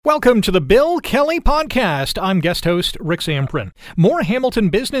Welcome to the Bill Kelly Podcast. I'm guest host Rick Zamprin. More Hamilton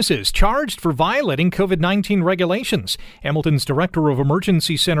businesses charged for violating COVID-19 regulations. Hamilton's Director of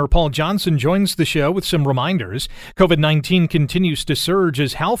Emergency Center, Paul Johnson, joins the show with some reminders. COVID-19 continues to surge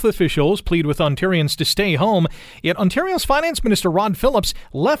as health officials plead with Ontarians to stay home. Yet Ontario's Finance Minister Rod Phillips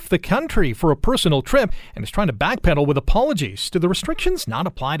left the country for a personal trip and is trying to backpedal with apologies. Do the restrictions not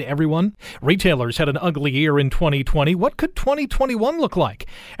apply to everyone? Retailers had an ugly year in 2020. What could 2021 look like?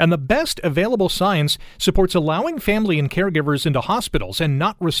 And the best available science supports allowing family and caregivers into hospitals and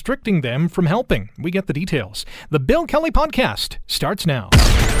not restricting them from helping. We get the details. The Bill Kelly Podcast starts now.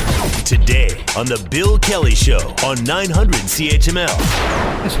 Today on The Bill Kelly Show on 900 CHML.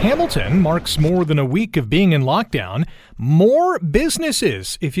 As Hamilton marks more than a week of being in lockdown, more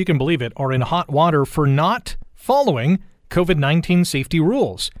businesses, if you can believe it, are in hot water for not following COVID-19 safety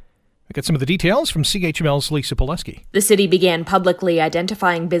rules. I get some of the details from CHML's Lisa Pileski. The city began publicly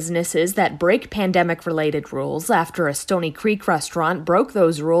identifying businesses that break pandemic-related rules after a Stoney Creek restaurant broke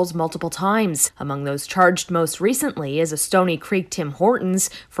those rules multiple times. Among those charged most recently is a Stoney Creek Tim Hortons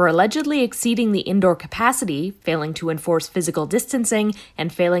for allegedly exceeding the indoor capacity, failing to enforce physical distancing,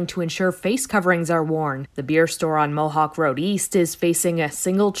 and failing to ensure face coverings are worn. The beer store on Mohawk Road East is facing a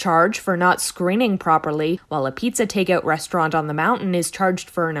single charge for not screening properly, while a pizza takeout restaurant on the mountain is charged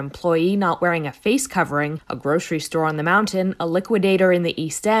for an employee not wearing a face covering. A grocery store on the mountain, a liquidator in the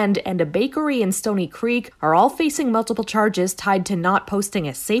East End, and a bakery in Stoney Creek are all facing multiple charges tied to not posting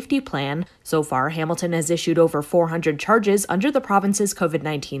a safety plan. So far, Hamilton has issued over 400 charges under the province's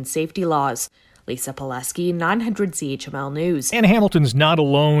COVID-19 safety laws. Lisa Pileski, 900 CHML News. And Hamilton's not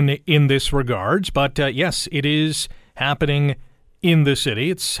alone in this regards, but yes, it is happening in the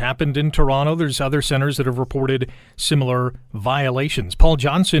city. It's happened in Toronto. There's other centers that have reported similar violations. Paul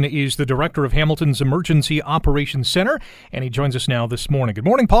Johnson is the director of Hamilton's Emergency Operations Center, and he joins us now this morning. Good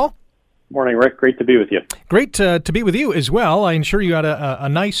morning, Paul. Morning, Rick. Great to be with you. Great to be with you as well. I'm sure you had a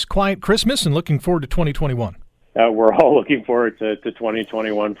nice, quiet Christmas and looking forward to 2021. We're all looking forward to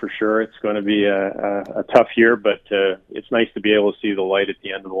 2021 for sure. It's going to be a tough year, but it's nice to be able to see the light at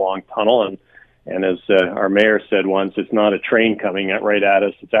the end of the long tunnel. And as our mayor said once, it's not a train coming right at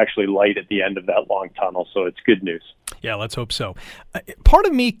us. It's actually light at the end of that long tunnel, so it's good news. Yeah, let's hope so. Part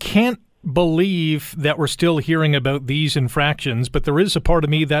of me can't believe that we're still hearing about these infractions, but there is a part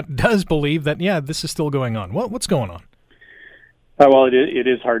of me that does believe that, yeah, this is still going on. What's going on? Well, it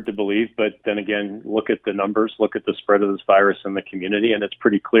is hard to believe, but then again, look at the numbers, look at the spread of this virus in the community, and it's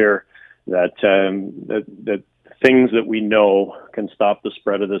pretty clear that that things that we know can stop the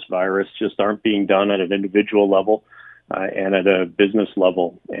spread of this virus just aren't being done at an individual level and at a business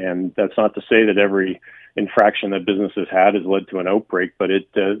level. And that's not to say that every infraction that business has had has led to an outbreak, but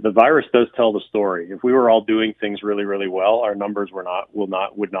the virus does tell the story. If we were all doing things really, really well, our numbers would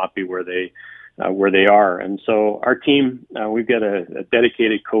not be where they are. And so our team, we've got a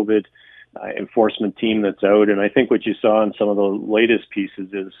dedicated COVID enforcement team that's out. And I think what you saw in some of the latest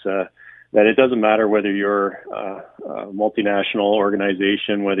pieces is that it doesn't matter whether you're a multinational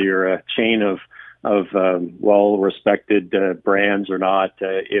organization, whether you're a chain of well-respected brands or not.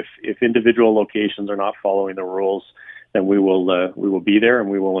 If individual locations are not following the rules, then we will be there and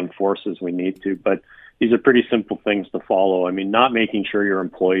we will enforce as we need to. But these are pretty simple things to follow. I mean, not making sure your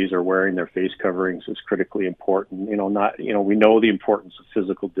employees are wearing their face coverings is critically important. We know the importance of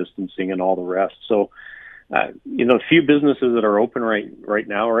physical distancing and all the rest. So. A few businesses that are open right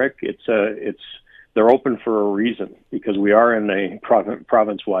now, Rick, they're open for a reason because we are in a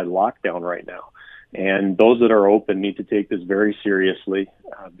province-wide lockdown right now. And those that are open need to take this very seriously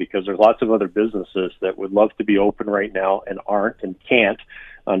because there's lots of other businesses that would love to be open right now and aren't and can't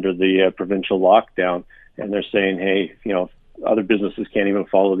under the provincial lockdown. And they're saying, hey, other businesses can't even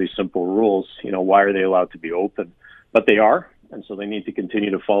follow these simple rules. Why are they allowed to be open? But they are. And so they need to continue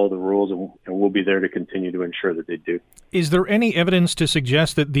to follow the rules, and we'll be there to continue to ensure that they do. Is there any evidence to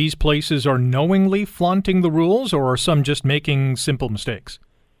suggest that these places are knowingly flaunting the rules, or are some just making simple mistakes?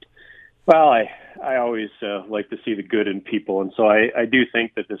 Well, I always like to see the good in people, and so I do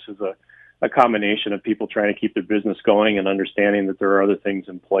think that this is a combination of people trying to keep their business going and understanding that there are other things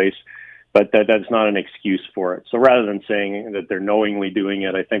in place. But that's not an excuse for it. So rather than saying that they're knowingly doing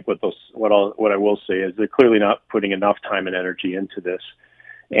it, I think what I will say is they're clearly not putting enough time and energy into this.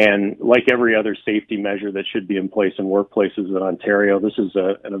 And like every other safety measure that should be in place in workplaces in Ontario, this is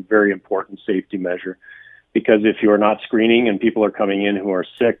a very important safety measure. Because if you are not screening and people are coming in who are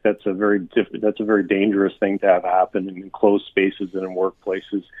sick, that's a very dangerous thing to have happen in enclosed spaces and in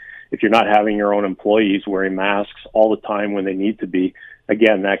workplaces. If you're not having your own employees wearing masks all the time when they need to be,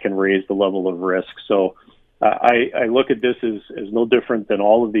 again, that can raise the level of risk. So I look at this as no different than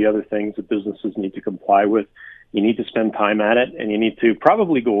all of the other things that businesses need to comply with. You need to spend time at it, and you need to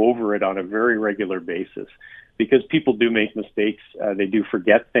probably go over it on a very regular basis, because people do make mistakes. They do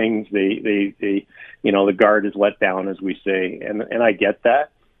forget things. They the guard is let down, as we say, and I get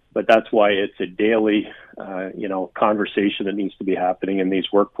that. But that's why it's a daily, conversation that needs to be happening in these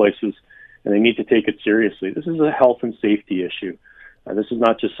workplaces, and they need to take it seriously. This is a health and safety issue. This is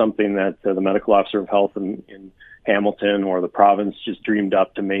not just something that the medical officer of health in Hamilton or the province just dreamed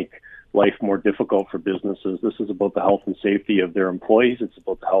up to make life more difficult for businesses. This is about the health and safety of their employees. It's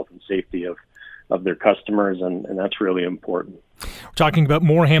about the health and safety of their customers, and that's really important. We're talking about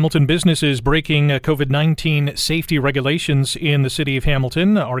more Hamilton businesses breaking COVID-19 safety regulations in the city of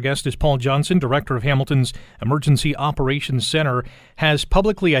Hamilton. Our guest is Paul Johnson, director of Hamilton's Emergency Operations Center. Has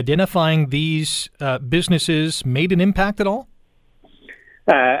publicly identifying these businesses made an impact at all?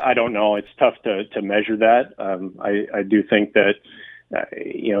 I don't know. It's tough to measure that. I do think that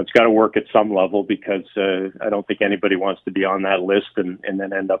it's got to work at some level, because I don't think anybody wants to be on that list and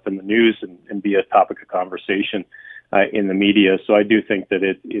then end up in the news and be a topic of conversation in the media. So I do think that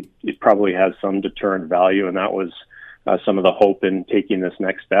it probably has some deterrent value, and that was some of the hope in taking this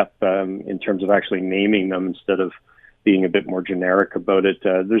next step in terms of actually naming them instead of being a bit more generic about it.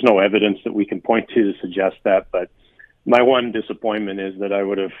 There's no evidence that we can point to suggest that, but my one disappointment is that I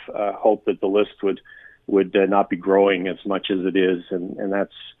would have hoped that the list would not be growing as much as it is, and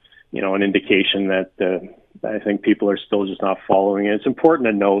that's an indication that I think people are still just not following it. It's important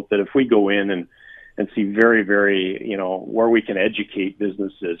to note that if we go in and see very, very where we can educate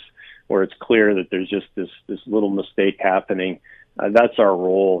businesses, where it's clear that there's just this little mistake happening, that's our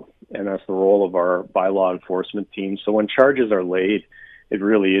role, and that's the role of our bylaw enforcement team. So when charges are laid, it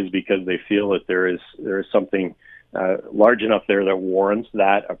really is because they feel that there is something large enough there that warrants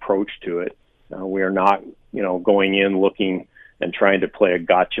that approach to it. We are not, going in looking and trying to play a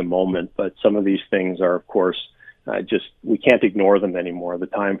gotcha moment, but some of these things are, of course, we can't ignore them anymore. The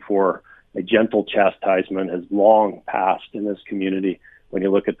time for a gentle chastisement has long passed in this community. When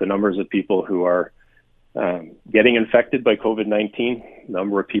you look at the numbers of people who are getting infected by COVID-19, the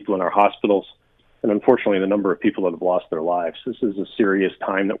number of people in our hospitals, and unfortunately the number of people that have lost their lives, this is a serious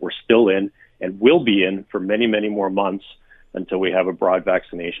time that we're still in and will be in for many, many more months until we have a broad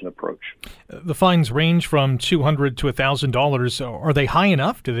vaccination approach. The fines range from $200 to $1,000. Are they high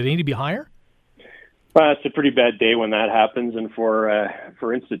enough? Do they need to be higher? It's a pretty bad day when that happens, and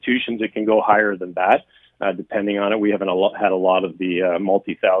for institutions, it can go higher than that, depending on it. We haven't had a lot of the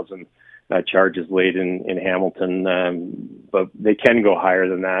multi-thousand charges laid in Hamilton, but they can go higher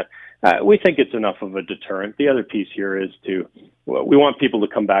than that. We think it's enough of a deterrent. The other piece here is we want people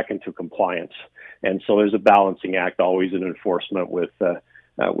to come back into compliance. And so there's a balancing act always in enforcement with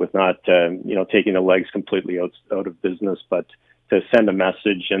not taking the legs completely out of business, but to send a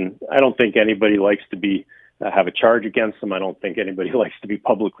message. And I don't think anybody likes to have a charge against them. I don't think anybody likes to be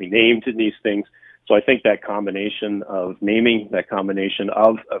publicly named in these things. So I think that combination of naming, that combination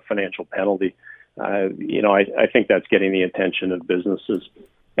of a financial penalty, I think that's getting the attention of businesses.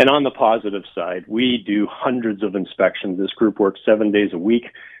 And on the positive side, we do hundreds of inspections. This group works 7 days a week.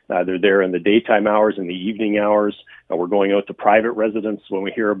 They're there in the daytime hours and the evening hours. We're going out to private residents when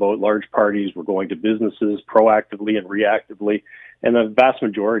we hear about large parties. We're going to businesses proactively and reactively. And the vast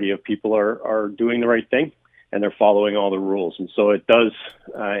majority of people are doing the right thing, and they're following all the rules. And so it does,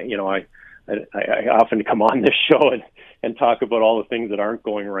 I often come on this show and talk about all the things that aren't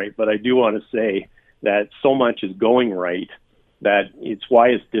going right. But I do want to say that so much is going right that it's why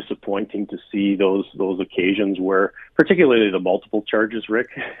it's disappointing to see those occasions where, particularly the multiple charges, Rick,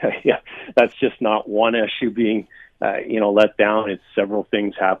 that's just not one issue being, let down. It's several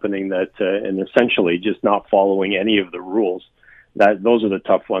things happening that, and essentially just not following any of the rules. Those are the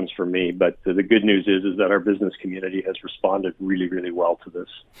tough ones for me. But the good news is that our business community has responded really, really well to this.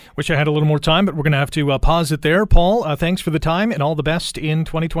 Wish I had a little more time, but we're going to have to pause it there. Paul, thanks for the time and all the best in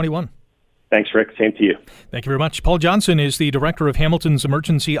 2021. Thanks, Rick. Same to you. Thank you very much. Paul Johnson is the director of Hamilton's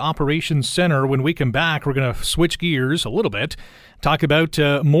Emergency Operations Center. When we come back, we're going to switch gears a little bit, talk about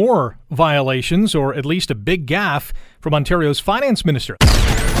more violations, or at least a big gaffe from Ontario's finance minister.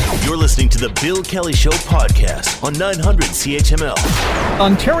 You're listening to the Bill Kelly Show podcast on 900 CHML.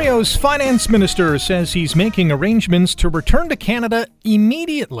 Ontario's finance minister says he's making arrangements to return to Canada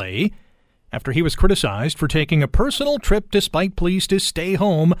immediately after he was criticized for taking a personal trip despite pleas to stay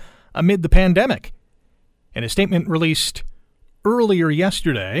home amid the pandemic. In a statement released earlier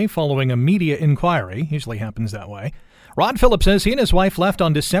yesterday following a media inquiry, usually happens that way, Rod Phillips says he and his wife left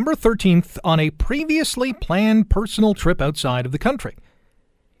on December 13th on a previously planned personal trip outside of the country.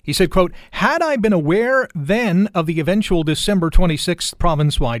 He said, quote, "Had I been aware then of the eventual December 26th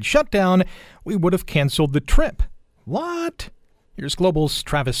province-wide shutdown, we would have canceled the trip." What? Here's Global's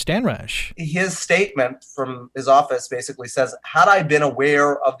Travis Stanrash. His statement from his office basically says, had I been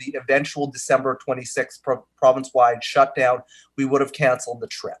aware of the eventual December 26th province-wide shutdown, we would have canceled the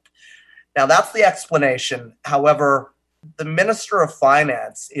trip. Now, that's the explanation. However, the Minister of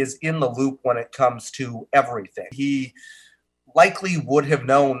Finance is in the loop when it comes to everything. He likely would have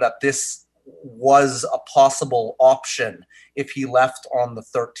known that this was a possible option if he left on the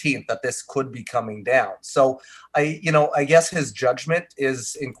 13th, that this could be coming down. So I guess his judgment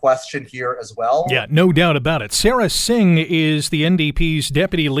is in question here as well. Yeah, no doubt about it. Sarah Singh is the NDP's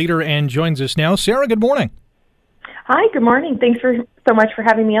deputy leader and joins us now. Sarah, good morning. Hi, good morning. Thanks so much for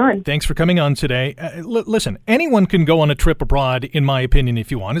having me on. Thanks for coming on today. Listen, anyone can go on a trip abroad, in my opinion,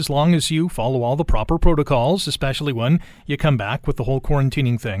 if you want, as long as you follow all the proper protocols, especially when you come back with the whole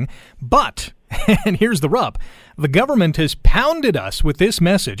quarantining thing. But, and here's the rub, the government has pounded us with this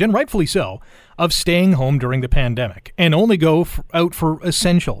message, and rightfully so, of staying home during the pandemic and only go out for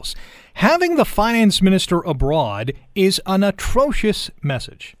essentials. Having the finance minister abroad is an atrocious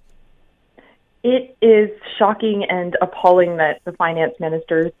message. It is shocking and appalling that the finance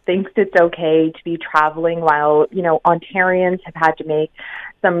minister thinks it's okay to be traveling while, Ontarians have had to make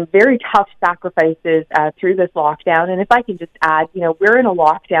some very tough sacrifices through this lockdown. And if I can just add, we're in a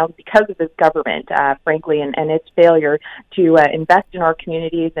lockdown because of this government, frankly, and its failure to invest in our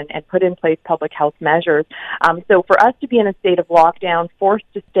communities and put in place public health measures. So for us to be in a state of lockdown,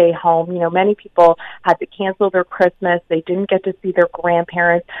 forced to stay home, many people had to cancel their Christmas. They didn't get to see their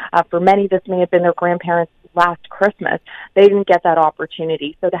grandparents. For many, this may have been their grandparents' last Christmas. They didn't get that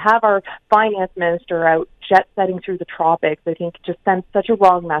opportunity. So to have our finance minister out jet-setting through the tropics, I think just sends such a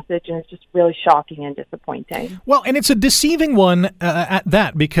wrong message, and it's just really shocking and disappointing. Well, and it's a deceiving one at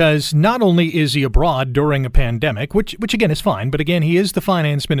that, because not only is he abroad during a pandemic, which again is fine, but again, he is the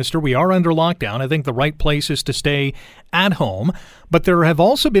finance minister. We are under lockdown. I think the right place is to stay at home. But there have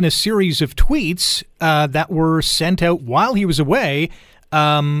also been a series of tweets that were sent out while he was away,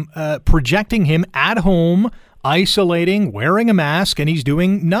 projecting him at home, isolating, wearing a mask, and he's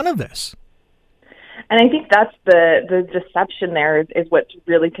doing none of this. And I think that's the deception there is what's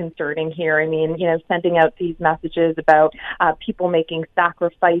really concerning here. I mean, sending out these messages about people making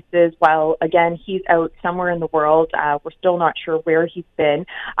sacrifices while, again, he's out somewhere in the world. We're still not sure where he's been.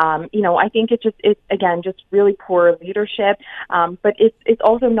 I think it's just really poor leadership. But it's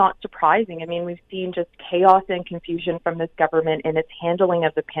also not surprising. I mean, we've seen just chaos and confusion from this government in its handling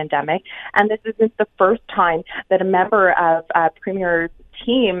of the pandemic. And this isn't the first time that a member of Premier's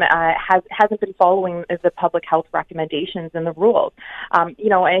team hasn't been following the public health recommendations and the rules.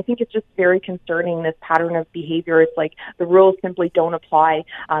 I think it's just very concerning, this pattern of behavior. It's like the rules simply don't apply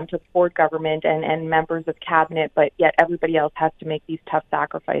to the Ford government and members of cabinet, but yet everybody else has to make these tough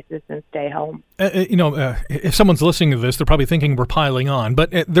sacrifices and stay home. If someone's listening to this, they're probably thinking we're piling on, but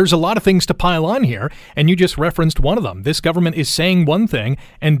there's a lot of things to pile on here, and you just referenced one of them. This government is saying one thing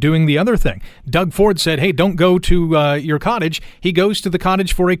and doing the other thing. Doug Ford said, hey, don't go to your cottage. He goes to the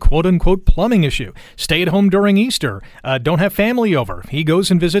cottage for a quote-unquote plumbing issue. Stay at home during Easter. Don't have family over. He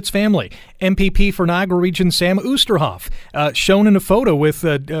goes and visits family. MPP for Niagara Region Sam Oosterhoff, shown in a photo with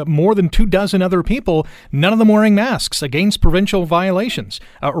more than 24 other people, none of them wearing masks, against provincial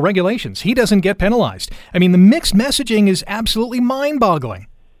regulations. He doesn't get penalized. I mean, the mixed messaging is absolutely mind-boggling.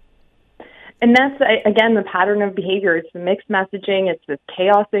 And that's, again, the pattern of behavior. It's the mixed messaging. It's this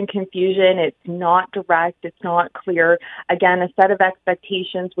chaos and confusion. It's not direct. It's not clear. Again, a set of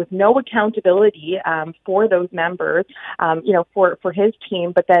expectations with no accountability for those members, for his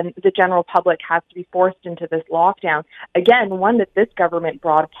team. But then the general public has to be forced into this lockdown. Again, one that this government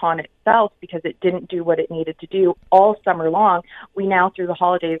brought upon itself because it didn't do what it needed to do all summer long. We now, through the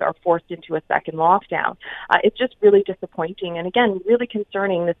holidays, are forced into a second lockdown. It's just really disappointing. And again, really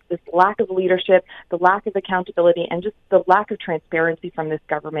concerning, this lack of leadership, the lack of accountability, and just the lack of transparency from this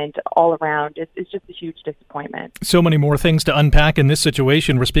government all around. It's just a huge disappointment. So many more things to unpack in this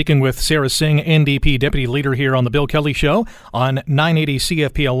situation. We're speaking with Sarah Singh, NDP Deputy Leader, here on The Bill Kelly Show on 980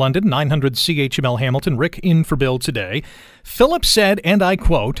 CFPL London, 900 CHML Hamilton. Rick in for Bill today. Philip said, and I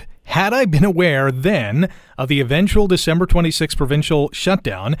quote, "Had I been aware then of the eventual December 26th provincial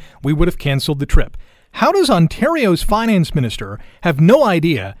shutdown, we would have canceled the trip." How does Ontario's finance minister have no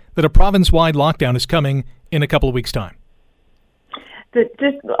idea that a province-wide lockdown is coming in a couple of weeks' time?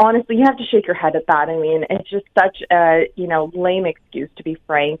 Just honestly, you have to shake your head at that. I mean, it's just such a, lame excuse, to be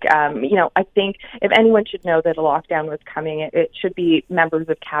frank. I think if anyone should know that a lockdown was coming, it should be members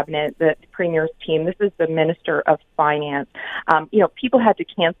of cabinet, the Premier's team. This is the Minister of Finance. People had to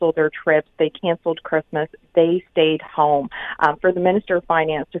cancel their trips. They canceled Christmas. They stayed home. For the Minister of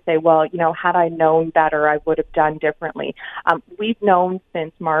Finance to say, well, had I known better, I would have done differently. We've known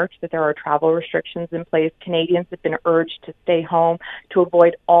since March that there are travel restrictions in place. Canadians have been urged to stay home, to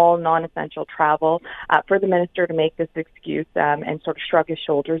avoid all non-essential travel. For the minister to make this excuse and sort of shrug his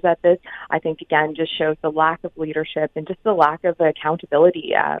shoulders at this, I think, again, just shows the lack of leadership and just the lack of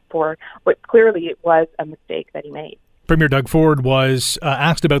accountability for what clearly was a mistake that he made. Premier Doug Ford was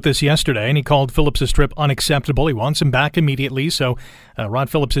asked about this yesterday, and he called Phillips' trip unacceptable. He wants him back immediately, so Rod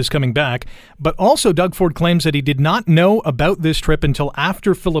Phillips is coming back. But also, Doug Ford claims that he did not know about this trip until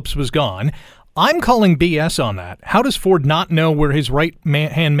after Phillips was gone. I'm calling BS on that. How does Ford not know where his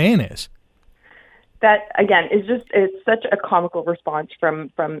right-hand man is? That, again, it's such a comical response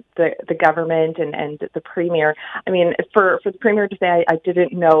from the government and the Premier. I mean, for the Premier to say, I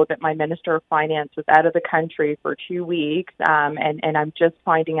didn't know that my Minister of Finance was out of the country for 2 weeks, and I'm just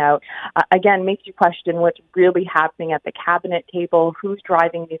finding out, again, makes you question what's really happening at the cabinet table, who's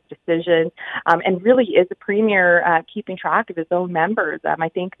driving these decisions, and really is the Premier keeping track of his own members. I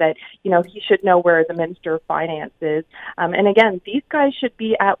think that, he should know where the Minister of Finance is. And again, these guys should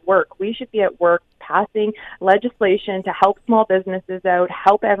be at work. We should be at work passing legislation to help small businesses out,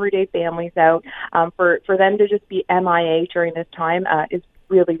 help everyday families out. For them to just be MIA during this time is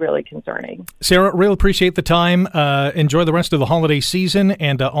really, really concerning. Sarah, really appreciate the time. Enjoy the rest of the holiday season,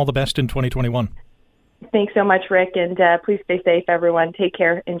 and all the best in 2021. Thanks so much, Rick, and please stay safe, everyone. Take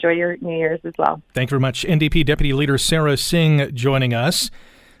care. Enjoy your New Year's as well. Thank you very much. NDP Deputy Leader Sarah Singh joining us.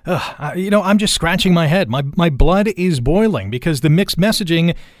 I'm just scratching my head. My blood is boiling because the mixed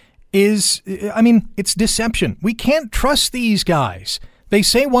messaging it's deception. We can't trust these guys. They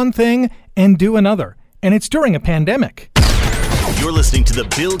say one thing and do another, and it's during a pandemic. You're listening to the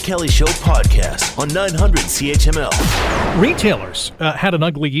Bill Kelly Show podcast on 900 CHML. Retailers had an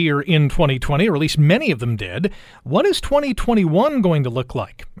ugly year in 2020, or at least many of them did. What is 2021 going to look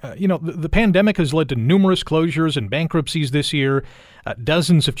like? The pandemic has led to numerous closures and bankruptcies this year.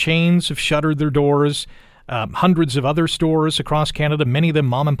 Dozens of chains have shuttered their doors. Hundreds of other stores across Canada, many of them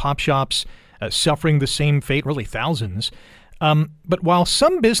mom-and-pop shops, suffering the same fate, really thousands. But while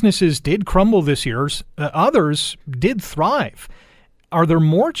some businesses did crumble this year, others did thrive. Are there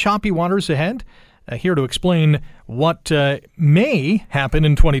more choppy waters ahead? Here to explain what may happen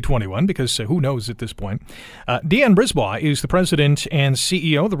in 2021, because who knows at this point. Deanne Brisbois is the president and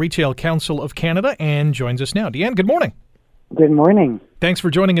CEO of the Retail Council of Canada and joins us now. Deanne, good morning. Good morning. Thanks for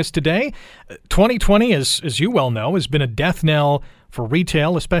joining us today. 2020, as you well know, has been a death knell for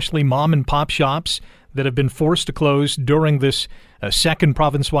retail, especially mom and pop shops that have been forced to close during this second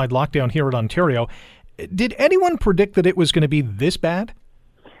province-wide lockdown here in Ontario. Did anyone predict that it was going to be this bad?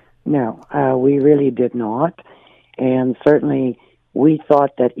 No, we really did not. And certainly we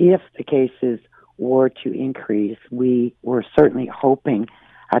thought that if the cases were to increase, we were certainly hoping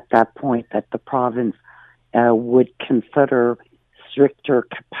at that point that the province would consider stricter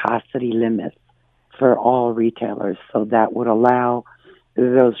capacity limits for all retailers. So that would allow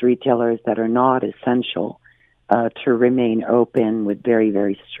those retailers that are not essential to remain open with very,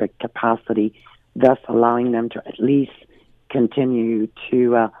 very strict capacity, thus allowing them to at least continue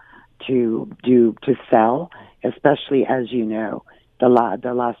to sell, especially, as you know, the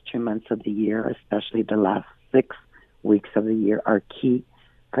last 2 months of the year, especially the last 6 weeks of the year, are key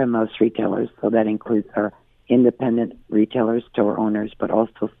for most retailers. So that includes our independent retailers, store owners, but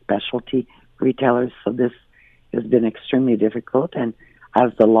also specialty retailers. So this has been extremely difficult. And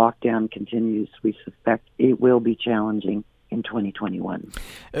as the lockdown continues, we suspect it will be challenging in 2021.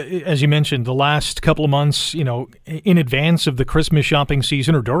 As you mentioned, the last couple of months, in advance of the Christmas shopping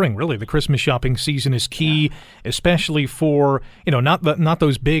season, or during really the Christmas shopping season, is key, especially for, not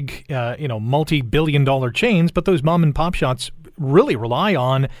those big, multi-billion-dollar chains, but those mom and pop shops really rely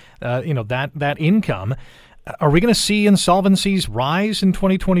on, that income. Are we going to see insolvencies rise in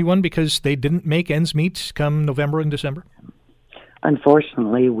 2021 because they didn't make ends meet come November and December?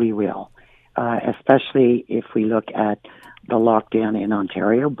 Unfortunately, we will, especially if we look at the lockdown in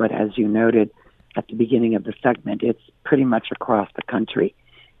Ontario. But as you noted at the beginning of the segment, it's pretty much across the country.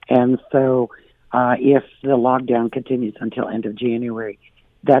 And so if the lockdown continues until end of January,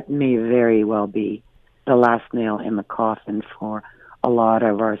 that may very well be the last nail in the coffin for a lot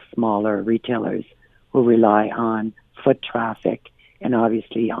of our smaller retailers who rely on foot traffic and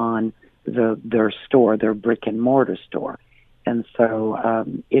obviously on their store, their brick and mortar store. And so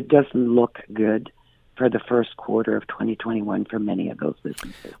it doesn't look good for the first quarter of 2021 for many of those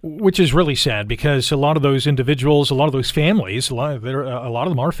businesses. Which is really sad, because a lot of those individuals, a lot of those families, a lot of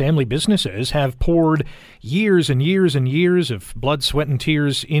them are family businesses, have poured years and years and years of blood, sweat, and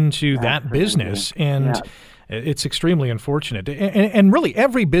tears into that business. And it's extremely unfortunate. And really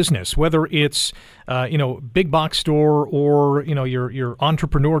every business, whether it's, big box store or, your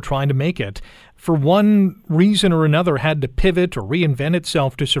entrepreneur trying to make it, for one reason or another had to pivot or reinvent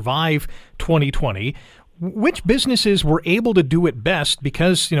itself to survive 2020. Which businesses were able to do it best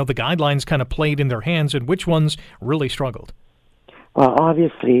because, the guidelines kind of played in their hands, and which ones really struggled? Well,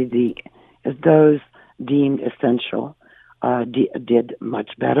 obviously, those deemed essential did much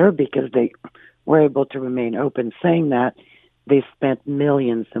better because they were able to remain open. Saying that, they spent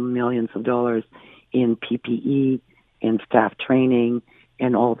millions and millions of dollars in PPE, in staff training,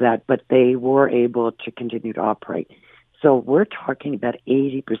 and all that, but they were able to continue to operate. So we're talking about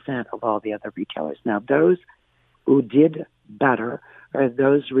 80% of all the other retailers. Now, those who did better are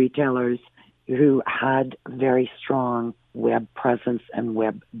those retailers who had very strong web presence and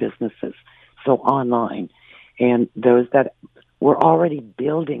web businesses, so online, and those that were already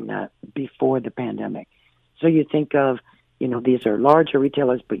building that before the pandemic. So you think of, these are larger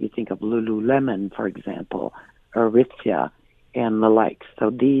retailers, but you think of Lululemon, for example, or Aritzia, and the like. So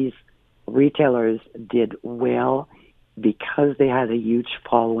these retailers did well because they had a huge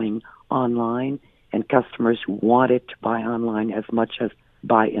following online and customers who wanted to buy online as much as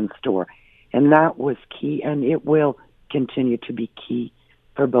buy in store. And that was key, and it will continue to be key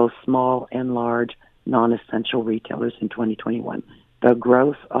for both small and large non-essential retailers in 2021. The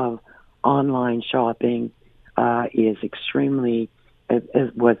growth of online shopping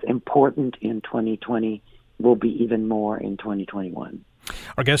was important in 2020, will be even more in 2021.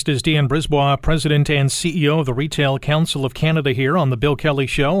 Our guest is Deanne Brisbois, President and CEO of the Retail Council of Canada, here on The Bill Kelly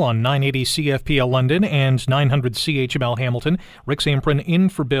Show on 980 CFPL London and 900 CHML Hamilton. Rick Zamprin in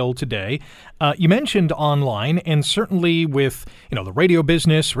for Bill today. You mentioned online, and certainly with the radio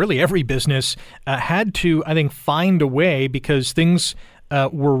business, really every business had to, I think, find a way, because things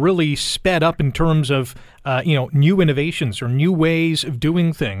were really sped up in terms of, new innovations or new ways of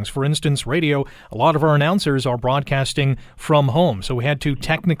doing things. For instance, radio, a lot of our announcers are broadcasting from home. So we had to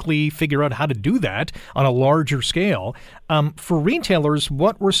technically figure out how to do that on a larger scale. For retailers,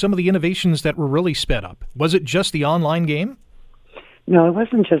 what were some of the innovations that were really sped up? Was it just the online game? No, it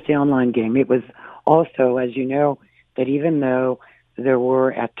wasn't just the online game. It was also, as you know, that even though there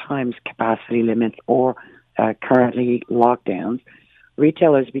were at times capacity limits or currently lockdowns,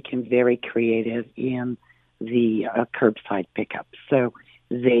 retailers became very creative in the curbside pickup. So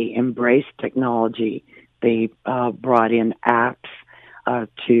they embraced technology. They brought in apps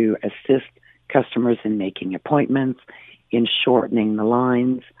to assist customers in making appointments, in shortening the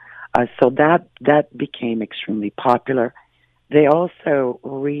lines. So that became extremely popular. They also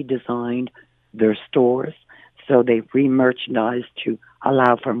redesigned their stores. So they re-merchandised to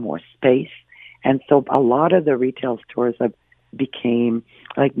allow for more space. And so a lot of the retail stores became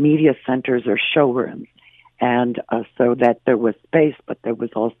like media centers or showrooms, and so that there was space, but there was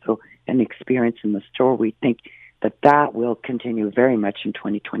also an experience in the store. We think that will continue very much in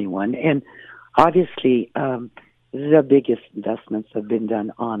 2021. And obviously, the biggest investments have been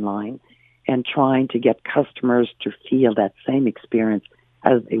done online, and trying to get customers to feel that same experience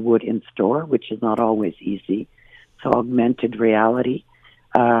as they would in store, which is not always easy. So augmented reality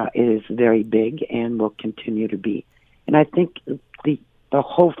is very big and will continue to be. And I think the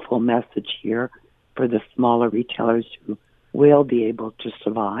hopeful message here for the smaller retailers who will be able to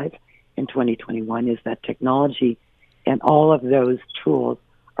survive in 2021 is that technology and all of those tools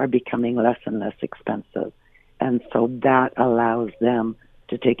are becoming less and less expensive. And so that allows them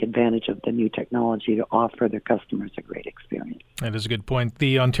to take advantage of the new technology to offer their customers a great experience. That is a good point.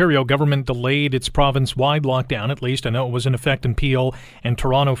 The Ontario government delayed its province-wide lockdown, at least. I know it was in effect in Peel and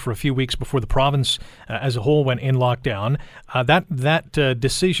Toronto for a few weeks before the province as a whole went in lockdown. That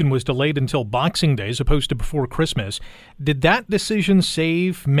decision was delayed until Boxing Day as opposed to before Christmas. Did that decision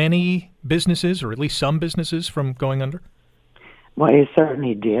save many businesses, or at least some businesses, from going under? Well, it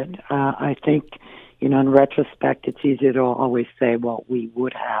certainly did. I think, in retrospect, it's easy to always say, well, we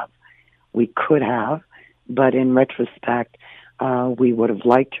could have, but in retrospect, we would have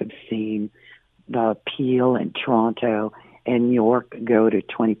liked to have seen the Peel and Toronto and New York go to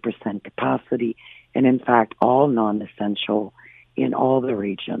 20% capacity, and in fact, all non-essential in all the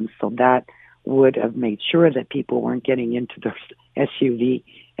regions. So that would have made sure that people weren't getting into their SUV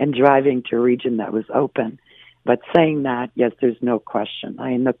and driving to a region that was open. But saying that, yes, there's no question.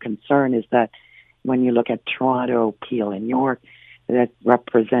 The concern is that when you look at Toronto, Peel, and York, that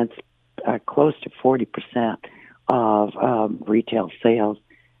represents close to 40% of retail sales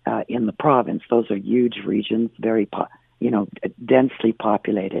in the province. Those are huge regions, very densely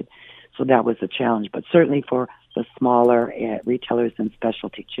populated. So that was a challenge. But certainly for the smaller retailers and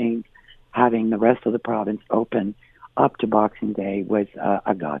specialty chains, having the rest of the province open up to Boxing Day was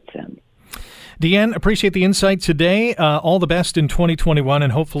a godsend. Deanne, appreciate the insight today. All the best in 2021,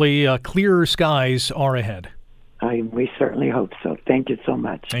 and hopefully clearer skies are ahead. We certainly hope so. Thank you so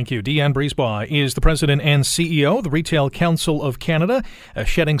much. Thank you. Deanne Brisebois is the president and CEO of the Retail Council of Canada,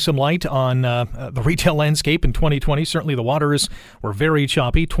 shedding some light on the retail landscape in 2020. Certainly the waters were very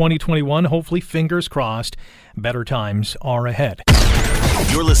choppy. 2021, hopefully, fingers crossed, better times are ahead.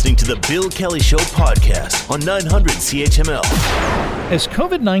 You're listening to the Bill Kelly Show podcast on 900 CHML. As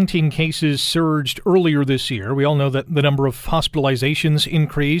COVID-19 cases surged earlier this year, we all know that the number of hospitalizations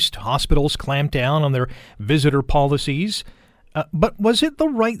increased. Hospitals clamped down on their visitor policies. But was it the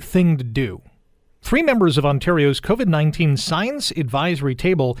right thing to do? 3 members of Ontario's COVID-19 Science Advisory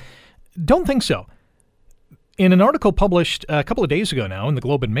Table don't think so. In an article published a couple of days ago now in the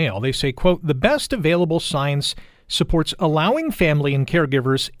Globe and Mail, they say, quote, "The best available science supports allowing family and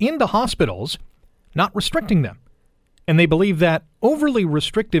caregivers into hospitals, not restricting them. And they believe that overly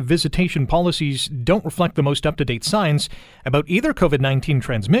restrictive visitation policies don't reflect the most up-to-date science about either COVID-19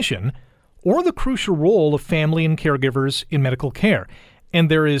 transmission or the crucial role of family and caregivers in medical care. And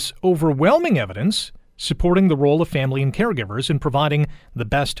there is overwhelming evidence supporting the role of family and caregivers in providing the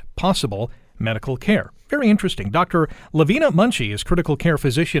best possible medical care." Very interesting. Dr. Lavina Munchie is critical care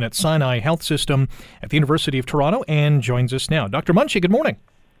physician at Sinai Health System at the University of Toronto and joins us now. Dr. Munchie, good morning.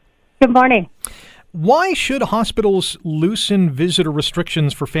 Good morning. Why should hospitals loosen visitor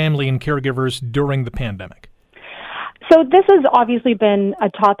restrictions for family and caregivers during the pandemic? So this has obviously been a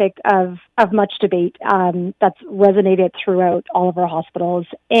topic of much debate that's resonated throughout all of our hospitals.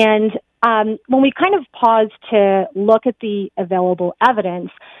 And when we kind of pause to look at the available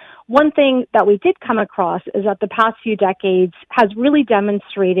evidence, one thing that we did come across is that the past few decades has really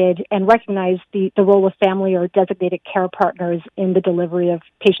demonstrated and recognized the role of family or designated care partners in the delivery of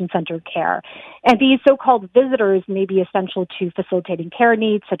patient-centered care. And these so-called visitors may be essential to facilitating care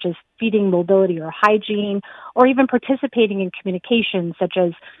needs, such as feeding, mobility, or hygiene, or even participating in communication, such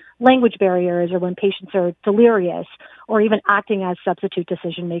as language barriers or when patients are delirious, or even acting as substitute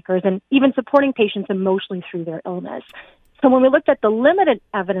decision makers, and even supporting patients emotionally through their illness. So when we looked at the limited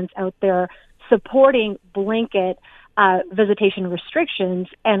evidence out there supporting blanket visitation restrictions,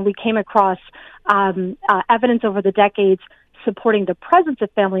 and we came across evidence over the decades supporting the presence of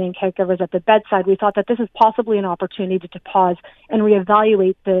family and caregivers at the bedside, we thought that this is possibly an opportunity to pause and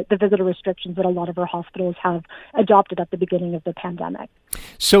reevaluate the visitor restrictions that a lot of our hospitals have adopted at the beginning of the pandemic.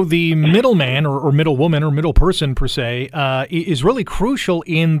 So the middleman or middle woman or middle person, per se, is really crucial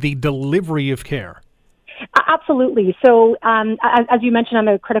in the delivery of care. Absolutely. So as you mentioned, I'm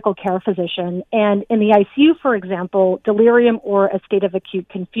a critical care physician, and in the ICU, for example, delirium or a state of acute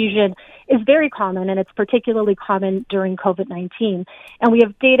confusion is very common, and it's particularly common during COVID-19. And we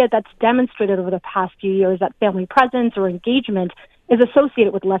have data that's demonstrated over the past few years that family presence or engagement is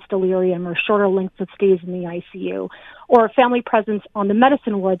associated with less delirium or shorter lengths of stays in the ICU. Or family presence on the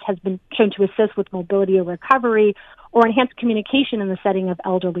medicine wards has been shown to assist with mobility or recovery or enhanced communication in the setting of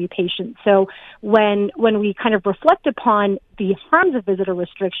elderly patients. So when we kind of reflect upon the harms of visitor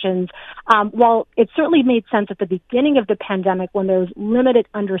restrictions, while it certainly made sense at the beginning of the pandemic when there was limited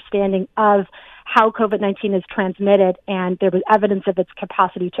understanding of how COVID-19 is transmitted and there was evidence of its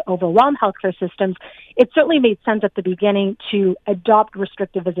capacity to overwhelm healthcare systems, it certainly made sense at the beginning to adopt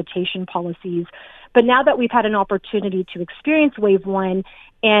restrictive visitation policies. But now that we've had an opportunity to experience wave one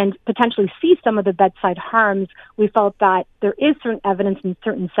and potentially see some of the bedside harms, we felt that there is certain evidence in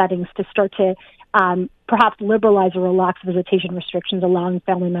certain settings to start to perhaps liberalize or relax visitation restrictions, allowing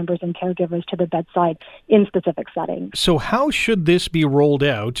family members and caregivers to the bedside in specific settings. So how should this be rolled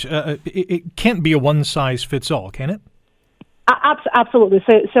out? It can't be a one-size-fits-all, can it? Absolutely.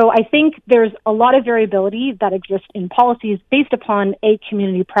 So I think there's a lot of variability that exists in policies based upon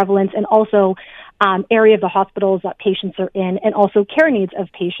community prevalence and also area of the hospitals that patients are in and also care needs of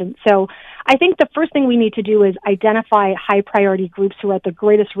patients. So I think the first thing we need to do is identify high priority groups who are at the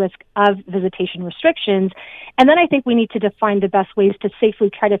greatest risk of visitation restrictions. And then I think we need to define the best ways to safely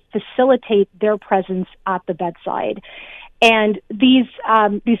try to facilitate their presence at the bedside. And these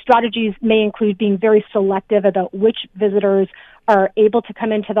strategies may include being very selective about which visitors are able to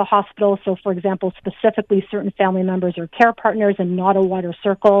come into the hospital. So, for example, specifically certain family members or care partners and not a wider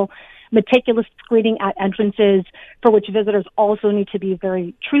circle. Meticulous screening at entrances, for which visitors also need to be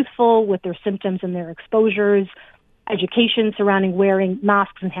very truthful with their symptoms and their exposures. Education surrounding wearing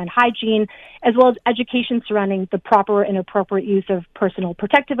masks and hand hygiene, as well as education surrounding the proper and appropriate use of personal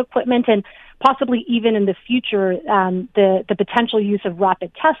protective equipment, and possibly even in the future, the potential use of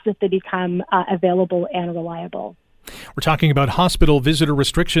rapid tests if they become available and reliable. We're talking about hospital visitor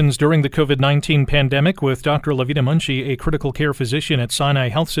restrictions during the COVID-19 pandemic with Dr. Lavina Munshi, a critical care physician at Sinai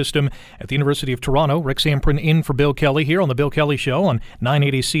Health System at the University of Toronto. Rick Zamprin in for Bill Kelly here on The Bill Kelly Show on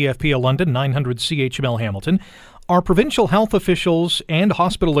 980 CFPL London, 900 CHML Hamilton. Are provincial health officials and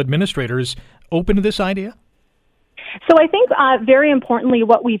hospital administrators open to this idea? So I think very importantly,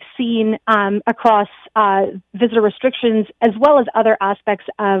 what we've seen across visitor restrictions, as well as other aspects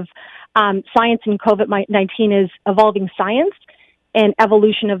of science in COVID-19, is evolving science and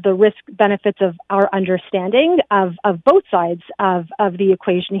evolution of the risk benefits of our understanding of both sides of the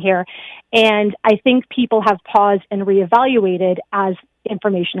equation here. And I think people have paused and reevaluated as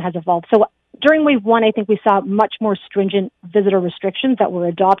information has evolved. So during wave one, I think we saw much more stringent visitor restrictions that were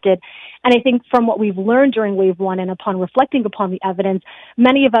adopted. And I think from what we've learned during wave one and upon reflecting upon the evidence,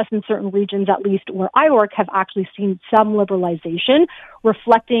 many of us in certain regions, at least where I work, have actually seen some liberalization,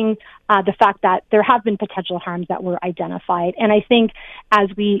 reflecting the fact that there have been potential harms that were identified. And I think as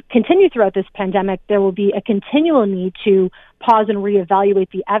we continue throughout this pandemic, there will be a continual need to pause and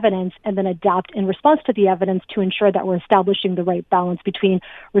reevaluate the evidence and then adapt in response to the evidence to ensure that we're establishing the right balance between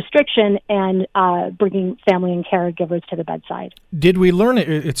restriction and bringing family and caregivers to the bedside. Did we learn,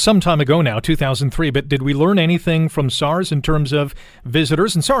 it's some time ago now, 2003, but did we learn anything from SARS in terms of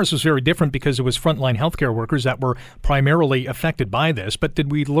visitors? And SARS was very different because it was frontline healthcare workers that were primarily affected by this, but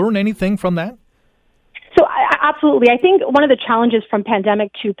did we learn anything from that? So absolutely. I think one of the challenges from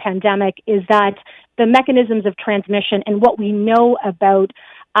pandemic to pandemic is that the mechanisms of transmission and what we know about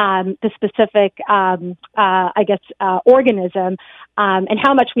the specific, organism and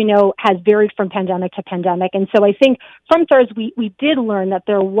how much we know has varied from pandemic to pandemic. And so I think from SARS, we did learn that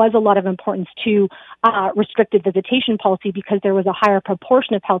there was a lot of importance to restricted visitation policy because there was a higher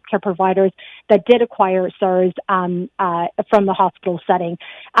proportion of healthcare providers that did acquire SARS from the hospital setting.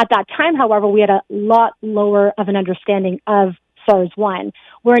 At that time, however, we had a lot lower of an understanding of SARS-1.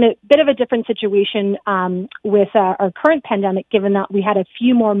 We're in a bit of a different situation with our current pandemic, given that we had a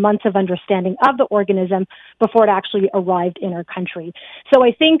few more months of understanding of the organism before it actually arrived in our country. So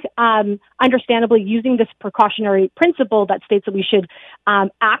I think, understandably, using this precautionary principle that states that we should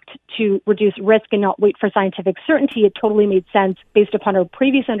act to reduce risk and not wait for scientific certainty, it totally made sense based upon our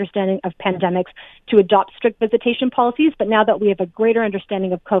previous understanding of pandemics to adopt strict visitation policies. But now that we have a greater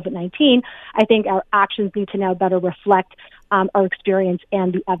understanding of COVID-19, I think our actions need to now better reflect our experience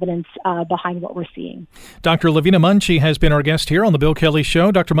and the evidence behind what we're seeing. Dr. Lavina Munshi has been our guest here on The Bill Kelly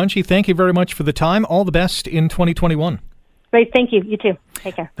Show. Dr. Munshi, thank you very much for the time. All the best in 2021. Great. Thank you. You too.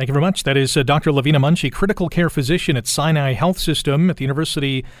 Take care. Thank you very much. That is Dr. Lavina Munshi, critical care physician at Sinai Health System at the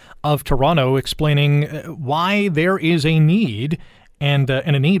University of Toronto, explaining why there is a need and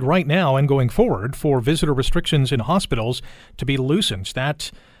a need right now and going forward for visitor restrictions in hospitals to be loosened.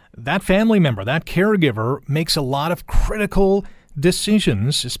 That family member, that caregiver, makes a lot of critical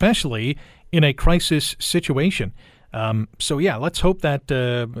decisions, especially in a crisis situation. Let's hope that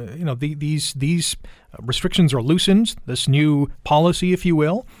these restrictions are loosened. This new policy, if you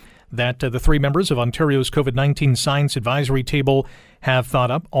will, that the three members of Ontario's COVID-19 Science Advisory Table have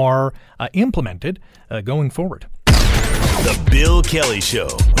thought up are implemented going forward. The Bill Kelly Show,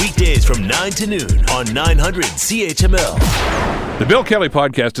 weekdays from 9 to noon on 900 CHML. The Bill Kelly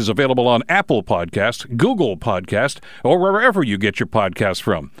Podcast is available on Apple Podcast, Google Podcast, or wherever you get your podcasts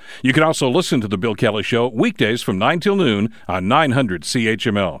from. You can also listen to The Bill Kelly Show weekdays from 9 till noon on 900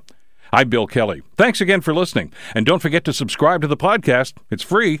 CHML. I'm Bill Kelly. Thanks again for listening. And don't forget to subscribe to the podcast. It's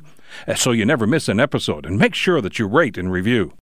free, so you never miss an episode. And make sure that you rate and review.